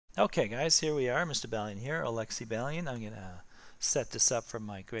Okay guys, here we are, Mr. Balian here, Alexi Balian. I'm going to set this up for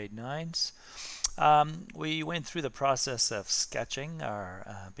my grade 9s. We went through the process of sketching, or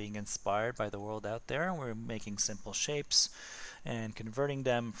being inspired by the world out there, and we're making simple shapes and converting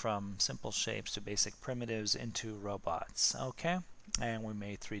them from simple shapes to basic primitives into robots. Okay, and we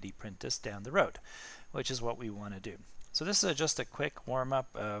may 3D print this down the road, which is what we want to do. So this is just a quick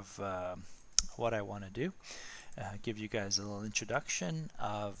warm-up of what I want to do. Give you guys a little introduction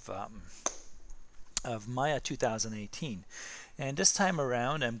of Maya 2018, and this time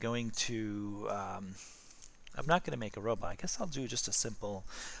around I'm going to I'm not going to make a robot. I guess I'll do just a simple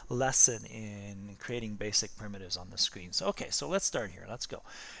lesson in creating basic primitives on the screen. So okay, so let's start here. Let's go.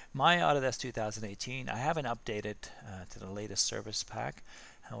 Maya Autodesk 2018. I haven't updated to the latest service pack.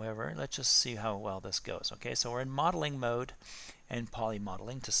 However, let's just see how well this goes. Okay, so we're in modeling mode and poly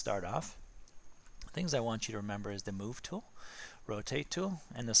modeling to start off. Things I want you to remember is the move tool, rotate tool,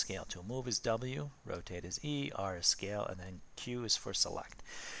 and the scale tool. Move is W, rotate is E, R is scale, and then Q is for select.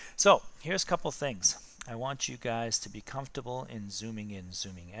 So here's a couple things. I want you guys to be comfortable in, zooming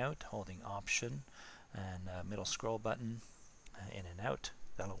out, holding Option and middle scroll button, in and out.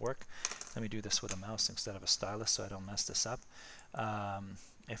 That'll work. Let me do this with a mouse instead of a stylus so I don't mess this up.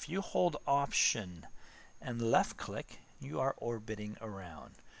 If you hold Option and left click, you are orbiting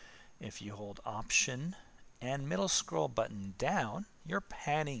around. If you hold Option and middle scroll button down, you're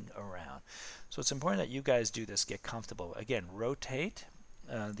panning around. So it's important that you guys do this, get comfortable. Again, rotate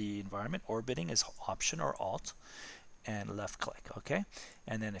the environment. Orbiting is Option or Alt and left click, okay?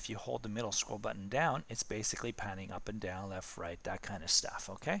 And then if you hold the middle scroll button down, it's basically panning up and down, left, right, that kind of stuff,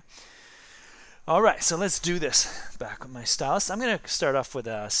 okay? All right, so let's do this. Back with my stylus. I'm going to start off with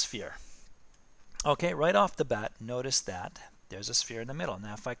a sphere. Okay, right off the bat, notice that there's a sphere in the middle.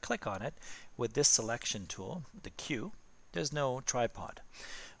 Now if I click on it with this selection tool, the Q, there's no tripod.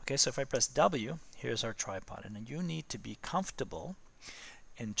 Okay, so if I press W, here's our tripod. And you need to be comfortable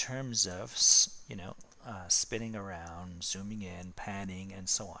in terms of, spinning around, zooming in, panning, and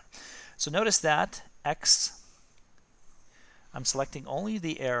so on. So notice that X, I'm selecting only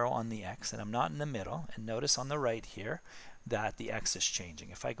the arrow on the X, and I'm not in the middle. And notice on the right here that the X is changing.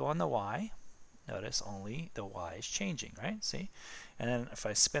 If I go on the Y, notice only the Y is changing, right? See? And then if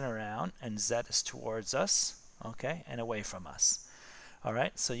I spin around and Z is towards us, okay, and away from us. All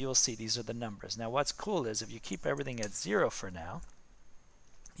right, so you'll see these are the numbers. Now what's cool is if you keep everything at 0 for now,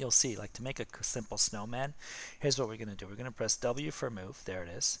 you'll see, like to make a simple snowman, here's what we're going to do. We're going to press W for move, there it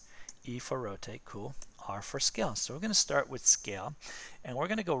is. E for rotate, cool. R for scale. So we're going to start with scale, and we're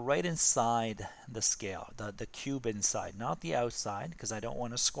going to go right inside the scale, the cube inside, not the outside, because I don't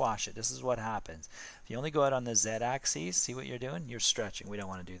want to squash it. This is what happens. If you only go out on the Z-axis, see what you're doing? You're stretching. We don't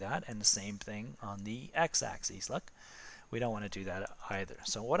want to do that. And the same thing on the X-axis. Look, we don't want to do that either.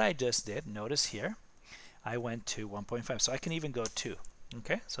 So what I just did, notice here, I went to 1.5. So I can even go 2.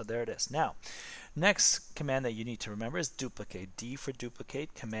 Okay, so there it is. Now, next command that you need to remember is duplicate. D for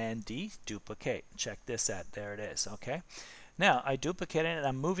duplicate, Command D, duplicate. Check this out. There it is. Okay. Now, I duplicate it and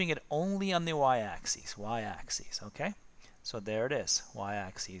I'm moving it only on the y-axis. Y-axis. Okay. So there it is.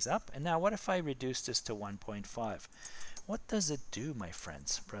 Y-axis up. And now, what if I reduce this to 1.5? What does it do, my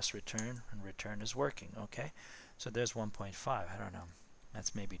friends? Press return, and return is working. Okay. So there's 1.5. I don't know.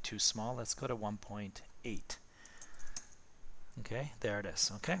 That's maybe too small. Let's go to 1.8. Okay, there it is.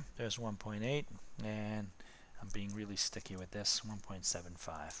 Okay, there's 1.8, and I'm being really sticky with this,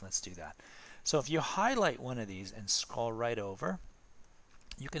 1.75. Let's do that. So if you highlight one of these and scroll right over,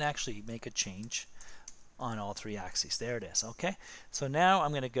 you can actually make a change on all 3 axes. There it is. Okay, so now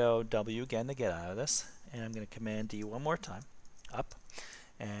I'm going to go W again to get out of this, and I'm going to Command D one more time, up,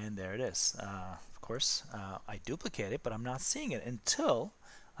 and there it is. Of course, I duplicate it, but I'm not seeing it until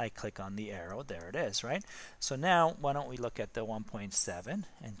I click on the arrow. There it is, right? So now, why don't we look at the 1.7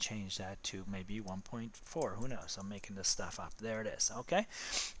 and change that to maybe 1.4? Who knows? I'm making this stuff up. There it is, okay?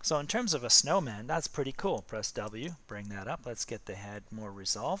 So in terms of a snowman, that's pretty cool. Press W, bring that up. Let's get the head more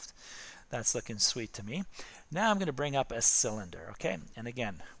resolved. That's looking sweet to me. Now I'm going to bring up a cylinder, okay? And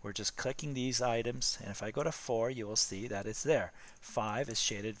again, we're just clicking these items, and if I go to 4, you will see that it's there. 5 is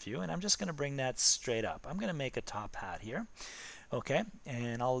shaded view, and I'm just going to bring that straight up. I'm going to make a top hat here. Okay,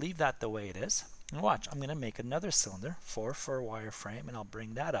 and I'll leave that the way it is. And watch, I'm going to make another cylinder, 4 for a wireframe, and I'll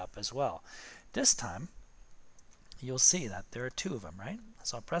bring that up as well. This time, you'll see that there are 2 of them, right?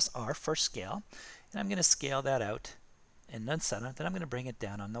 So I'll press R for scale, and I'm going to scale that out in the center. Then I'm going to bring it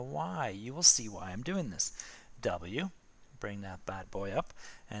down on the Y. You will see why I'm doing this. W, bring that bad boy up,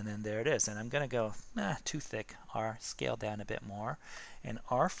 and then there it is. And I'm going to go too thick. R, scale down a bit more, and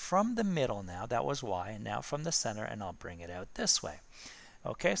R from the middle now. That was Y, and now from the center, and I'll bring it out this way.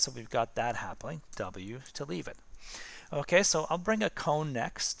 Okay, so we've got that happening. W to leave it. Okay, so I'll bring a cone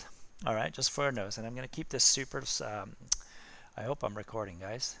next. All right, just for a nose, and I'm going to keep this super. I hope I'm recording,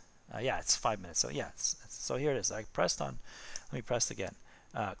 guys. Yeah, it's 5 minutes. So yeah, so here it is. I pressed on. Let me press again.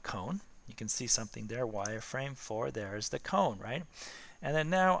 Cone. You can see something there. Wireframe 4. There's the cone, right? And then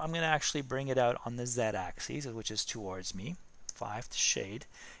now I'm going to actually bring it out on the Z-axis, which is towards me. 5 to shade,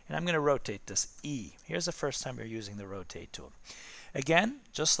 and I'm going to rotate this E. Here's the first time you're using the rotate tool. Again,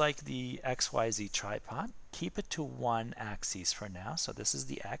 just like the XYZ tripod, keep it to one axis for now. So this is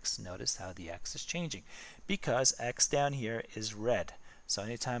the X. Notice how the X is changing because X down here is red. So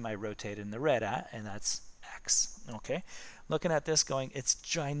anytime I rotate in the red, and that's X. Okay, looking at this going, it's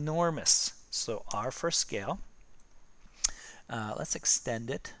ginormous. So R for scale. Let's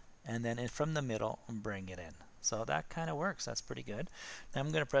extend it, and then from the middle, bring it in. So that kind of works. That's pretty good. Now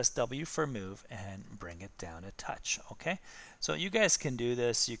I'm going to press W for move and bring it down a touch. Okay, so you guys can do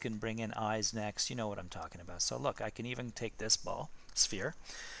this. You can bring in eyes next. You know what I'm talking about. So look, I can even take this ball, sphere,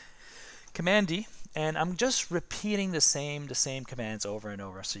 Command D, and I'm just repeating the same commands over and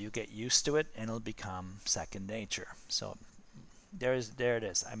over, so you get used to it, and it'll become second nature. So there it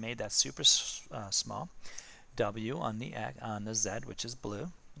is. I made that super small. W on the Z, which is blue.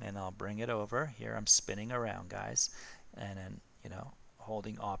 And I'll bring it over. Here I'm spinning around, guys, and then, you know,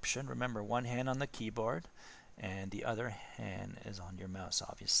 holding Option. Remember, one hand on the keyboard and the other hand is on your mouse,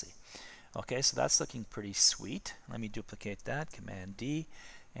 obviously. Okay, so that's looking pretty sweet. Let me duplicate that. Command D,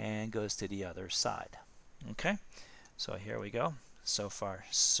 and goes to the other side. Okay, so here we go. So far,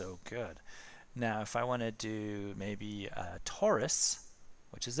 so good. Now, if I want to do maybe a Taurus,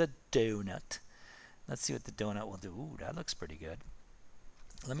 which is a donut, let's see what the donut will do. Ooh, that looks pretty good.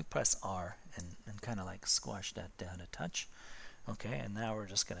 Let me press R and kind of like squash that down a touch. Okay, and now we're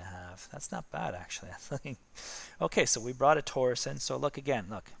just going to have, that's not bad actually. Okay, so we brought a Taurus in. So look again,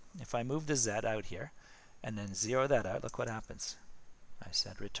 look, if I move the Z out here and then zero that out, look what happens. I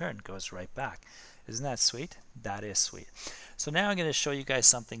said return, goes right back. Isn't that sweet? That is sweet. So now I'm going to show you guys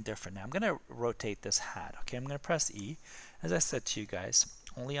something different. Now I'm going to rotate this hat. Okay, I'm going to press E. As I said to you guys,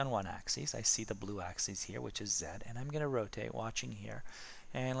 only on one axis. I see the blue axis here, which is Z, and I'm going to rotate, watching here.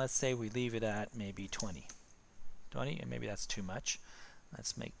 And let's say we leave it at maybe 20. 20, and maybe that's too much.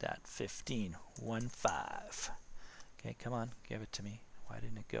 Let's make that 15. 1, 5. Okay, come on, give it to me. Why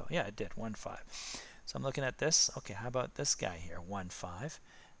didn't it go? Yeah, it did. 1, 5. So I'm looking at this. Okay, how about this guy here? 1, 5.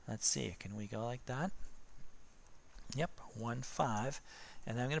 Let's see, can we go like that? Yep, 1, 5.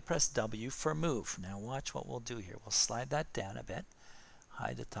 And then I'm going to press W for move. Now watch what we'll do here. We'll slide that down a bit.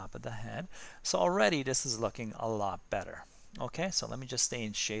 Hide the top of the head. So already this is looking a lot better. Okay, so let me just stay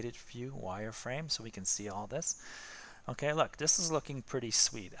in shaded view, wireframe, so we can see all this. Okay, look, this is looking pretty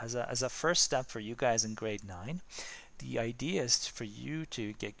sweet. As a first step for you guys in grade 9, the idea is for you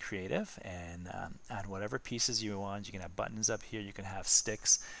to get creative and add whatever pieces you want. You can have buttons up here, you can have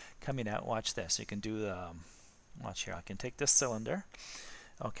sticks coming out. Watch this. You can do the, watch here, I can take this cylinder.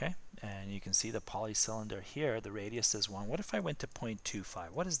 Okay, and you can see the poly cylinder here. The radius is 1. What if I went to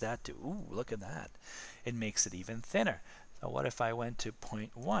 0.25? What does that do? Ooh, look at that. It makes it even thinner. So what if I went to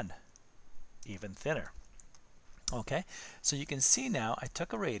 0.1? Even thinner. Okay, so you can see now I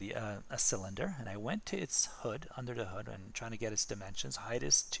took a cylinder and I went to its hood, under the hood, and trying to get its dimensions. Height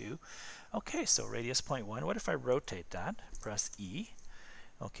is 2. Okay, so radius 0.1. What if I rotate that? Press E,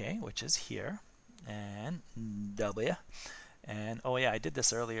 okay, which is here, and W. And oh yeah, I did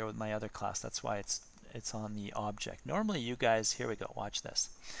this earlier with my other class. That's why it's on the object. Normally you guys, here we go, watch this.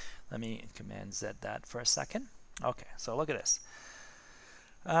 Let me Command Z that for a second. Okay, so look at this.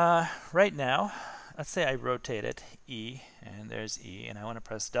 Right now, let's say I rotate it, E, and there's E, and I want to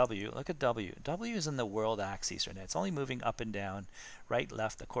press W. Look at W. W is in the world axis right now. It's only moving up and down, right,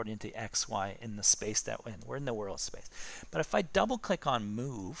 left, according to X, Y, in the space that we're in. We're in the world space. But if I double click on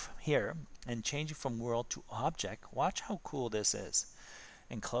move here and change it from world to object, watch how cool this is.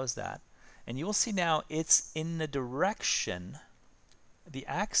 And close that. And you will see now it's in the direction, the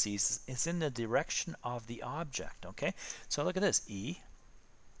axis is in the direction of the object, okay? So look at this, E,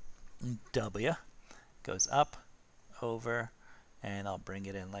 W, goes up, over, and I'll bring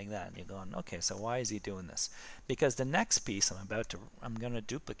it in like that. And you're going, okay, so why is he doing this? Because the next piece I'm going to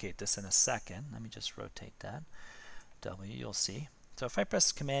duplicate this in a second. Let me just rotate that. W, you'll see. So if I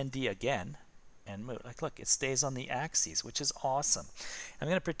press Command D again and move, like look, it stays on the axis, which is awesome. I'm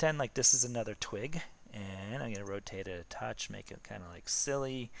going to pretend like this is another twig, and I'm going to rotate it a touch, make it kind of like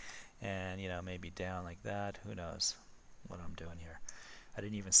silly, and you know, maybe down like that. Who knows what I'm doing here? I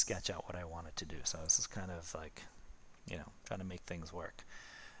didn't even sketch out what I wanted to do, so this is kind of like, you know, trying to make things work.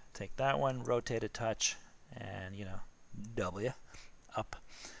 Take that one, rotate a touch, and you know, W, up,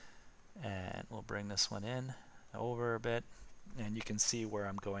 and we'll bring this one in over a bit, and you can see where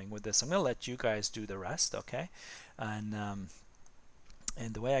I'm going with this. I'm going to let you guys do the rest, okay? And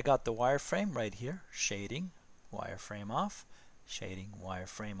the way I got the wireframe right here, shading, wireframe off, shading,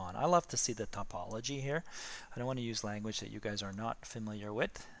 wireframe on. I love to see the topology here. I don't want to use language that you guys are not familiar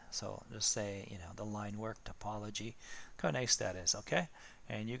with, so just say, you know, the line work topology. Look how nice that is, okay?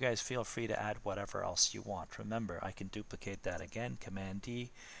 And you guys feel free to add whatever else you want. Remember, I can duplicate that again, Command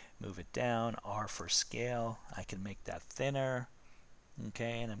D, move it down, R for scale. I can make that thinner,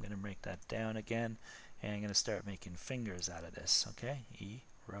 okay, and I'm going to break that down again, and I'm going to start making fingers out of this, okay? E,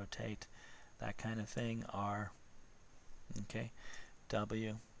 rotate, that kind of thing, R, okay,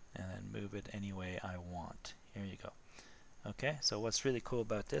 W, and then move it any way I want. Here you go. Okay, so what's really cool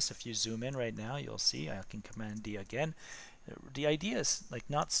about this, if you zoom in right now, you'll see I can Command D again. The idea is like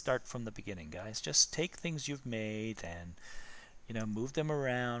not start from the beginning, guys. Just take things you've made and, you know, move them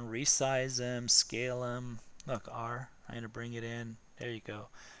around, resize them, scale them. Look, R, I'm going to bring it in. There you go.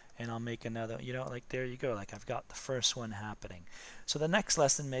 And I'll make another, you know, like there you go. Like I've got the first one happening. So the next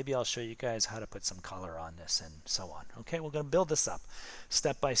lesson, maybe I'll show you guys how to put some color on this and so on. Okay, we're going to build this up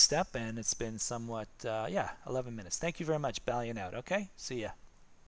step by step, and it's been somewhat, yeah, 11 minutes. Thank you very much. Balian out. Okay, see ya.